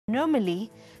Normally,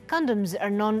 condoms are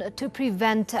known to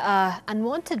prevent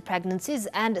unwanted pregnancies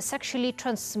and sexually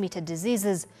transmitted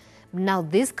diseases. Now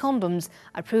these condoms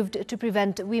are proved to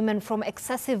prevent women from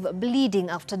excessive bleeding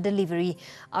after delivery.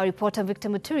 Our reporter Victor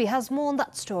Muturi has more on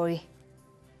that story.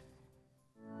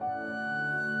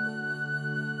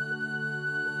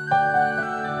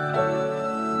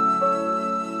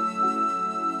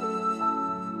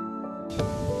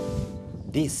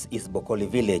 This is Bokoli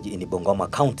village in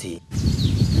Bungoma County,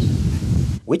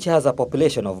 which has a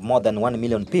population of more than 1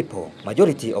 million people,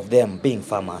 majority of them being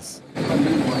farmers.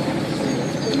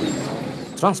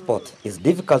 Transport is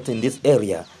difficult in this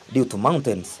area due to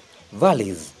mountains,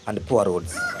 valleys, and poor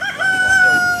roads.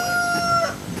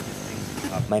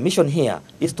 My mission here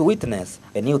is to witness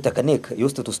a new technique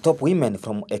used to stop women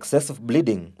from excessive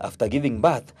bleeding after giving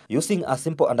birth using a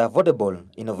simple and affordable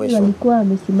innovation.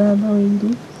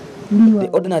 The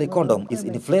ordinary condom is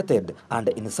inflated and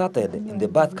inserted in the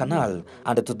birth canal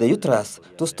and to the uterus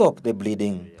to stop the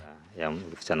bleeding.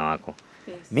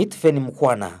 Meet Feni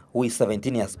Mkwana, who is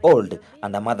 17 years old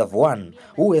and a mother of one,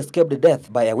 who escaped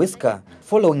death by a whisker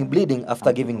following bleeding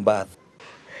after giving birth.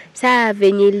 Saa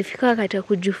venye ilifika wakati wa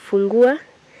kujifungua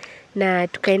na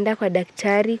tukaenda kwa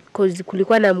daktari cause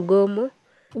kulikuwa na mgomo.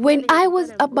 When I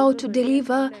was about to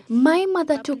deliver, my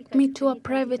mother took me to a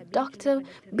private doctor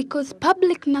because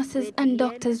public nurses and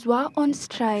doctors were on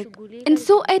strike. And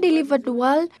so I delivered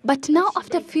well, but now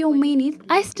after a few minutes,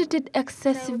 I started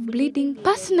excessive bleeding.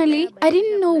 Personally, I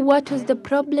didn't know what was the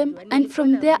problem, and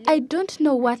from there, I don't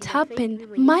know what happened.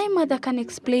 My mother can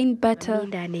explain better.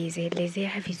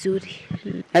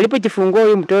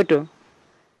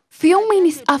 Few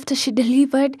minutes after she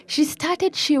delivered, she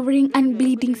started shivering and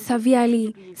bleeding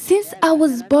severely. Since I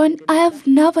was born, I have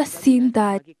never seen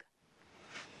that.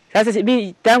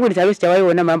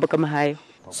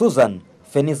 Susan,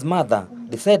 Feni's mother,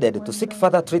 decided to seek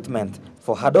further treatment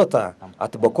for her daughter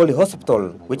at Bokoli Hospital,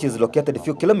 which is located a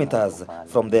few kilometers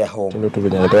from their home.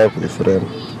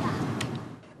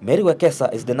 Mary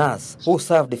Wekesa is the nurse who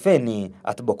served Feni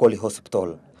at Bokoli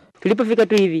Hospital.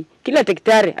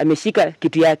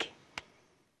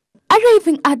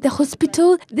 Arriving at the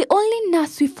hospital, the only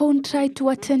nurse we found tried to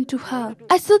attend to her.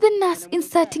 I saw the nurse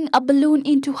inserting a balloon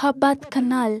into her birth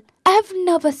canal. I have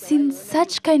never seen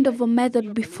such kind of a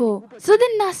method before. So the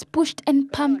nurse pushed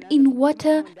and pumped in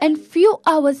water, and few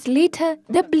hours later,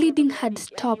 the bleeding had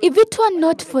stopped. If it were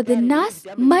not for the nurse,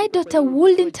 my daughter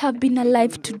wouldn't have been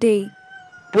alive today.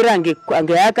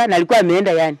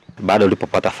 Bado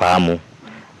ulipopata fahamu,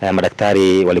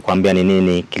 madaktari walikuambia ni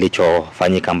nini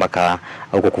kilichofanyika mpaka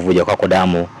huko kuvuja kwako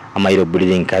damu ama ile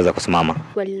bleeding kaanza kusimama?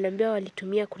 Waliniambia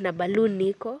walitumia kuna balloon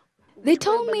niko. They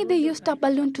told me they used a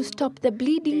balloon to stop the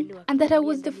bleeding and that I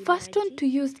was the first one to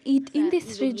use it in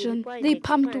this region. They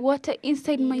pumped water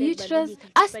inside my uterus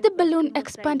as the balloon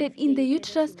expanded in the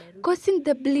uterus, causing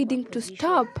the bleeding to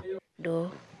stop.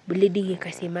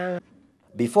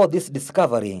 Before this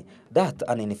discovery that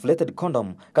an inflated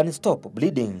condom can stop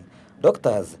bleeding,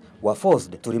 doctors were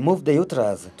forced to remove the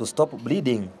uterus to stop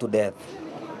bleeding to death.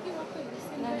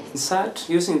 Insert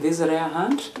using this rare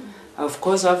hand, of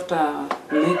course, after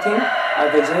making a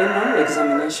vaginal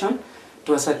examination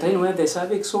to ascertain where the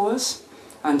cervix was,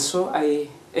 and so I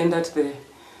entered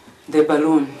the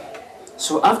balloon.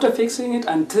 So after fixing it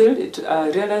until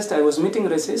I realized I was meeting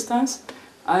resistance,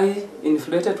 I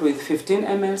inflated with 15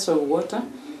 ml of water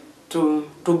to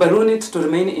balloon it to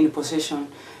remain in position.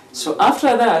 So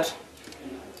after that,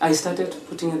 I started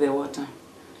putting the water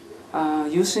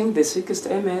using the 60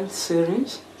 ml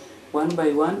syringe one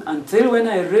by one until when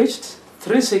I reached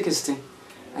 360,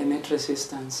 I met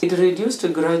resistance. It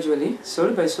reduced gradually,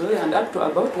 slowly by slowly, and up to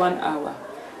about 1 hour,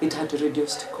 it had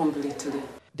reduced completely.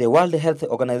 The World Health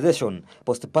Organization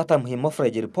postpartum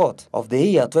hemorrhage report of the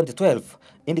year 2012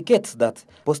 indicates that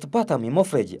postpartum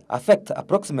hemorrhage affects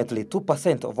approximately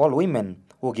 2% of all women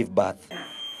who give birth.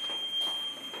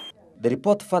 The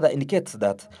report further indicates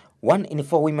that 1 in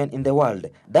 4 women in the world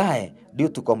die due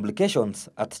to complications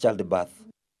at childbirth.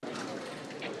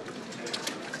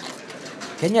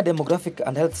 Kenya Demographic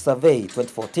and Health Survey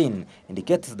 2014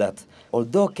 indicates that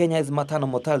although Kenya's maternal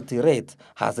mortality rate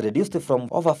has reduced from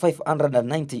over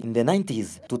 590 in the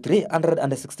 90s to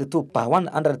 362 per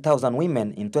 100,000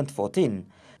 women in 2014,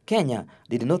 Kenya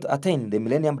did not attain the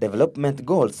Millennium Development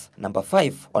Goals number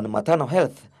 5 on maternal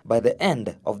health by the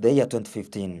end of the year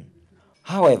 2015.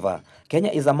 However,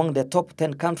 Kenya is among the top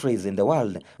 10 countries in the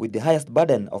world with the highest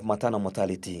burden of maternal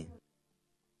mortality.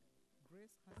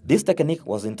 This technique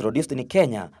was introduced in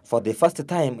Kenya for the first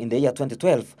time in the year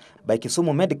 2012 by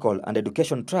Kisumu Medical and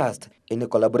Education Trust in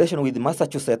collaboration with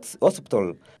Massachusetts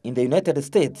Hospital in the United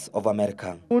States of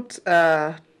America. Put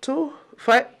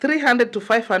 300 to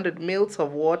 500 mils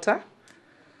of water.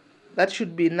 That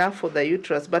should be enough for the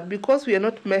uterus. But because we are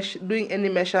not doing any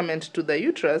measurement to the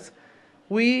uterus,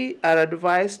 we are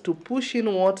advised to push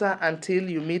in water until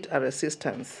you meet a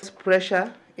resistance.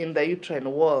 Pressure in the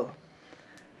uterine wall.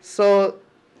 So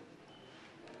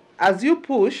as you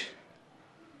push,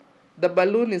 the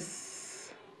balloon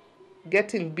is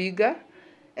getting bigger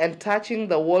and touching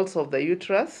the walls of the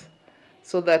uterus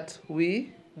so that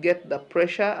we get the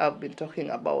pressure I've been talking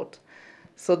about.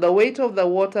 So the weight of the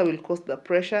water will cause the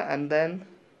pressure, and then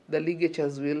the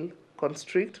ligatures will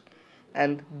constrict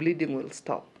and bleeding will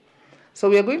stop. So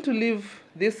we are going to leave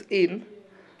this in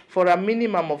for a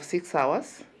minimum of 6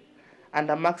 hours and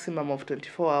a maximum of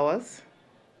 24 hours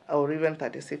or even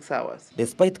 36 hours.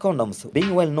 Despite condoms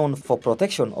being well known for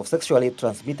protection of sexually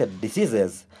transmitted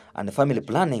diseases and family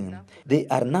planning, they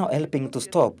are now helping to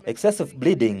stop excessive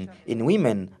bleeding in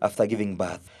women after giving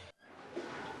birth.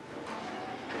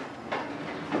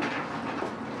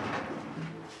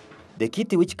 The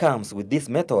kit which comes with this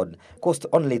method costs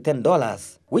only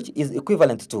 $10, which is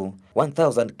equivalent to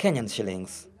 1,000 Kenyan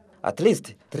shillings. At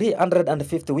least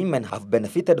 350 women have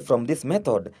benefited from this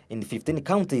method in 15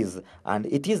 counties, and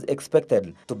it is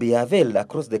expected to be availed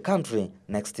across the country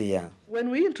next year.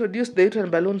 When we introduced the uterine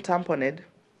balloon tamponade,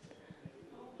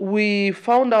 we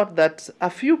found out that a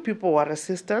few people were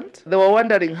resistant. They were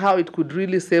wondering how it could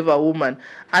really save a woman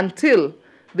until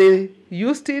they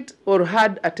used it or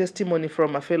had a testimony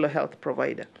from a fellow health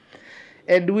provider.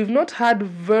 And we've not had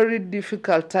very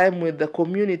difficult time with the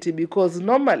community, because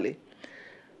normally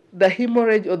the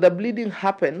hemorrhage or the bleeding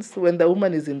happens when the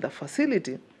woman is in the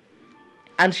facility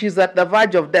and she's at the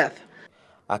verge of death.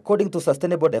 According to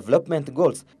Sustainable Development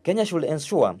Goals, Kenya should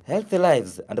ensure healthy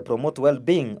lives and promote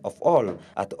well-being of all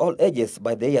at all ages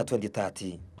by the year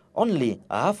 2030. Only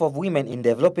half of women in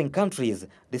developing countries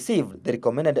receive the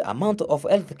recommended amount of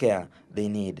health care they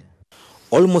need.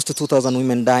 Almost 2,000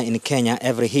 women die in Kenya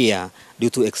every year due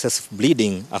to excessive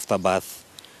bleeding after birth.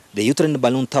 The uterine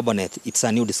balloon tamponade is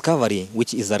a new discovery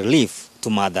which is a relief to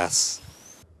mothers.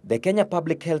 The Kenya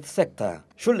public health sector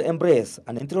should embrace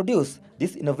and introduce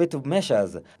these innovative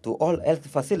measures to all health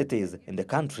facilities in the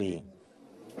country.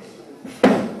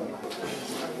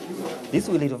 This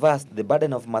will reverse the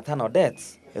burden of maternal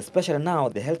deaths, especially now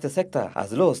the health sector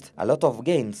has lost a lot of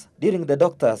gains during the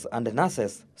doctors and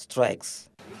nurses' strikes.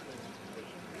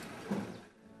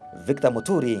 Victor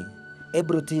Muturi,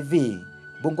 Ebru TV,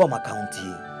 Bungoma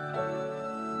County.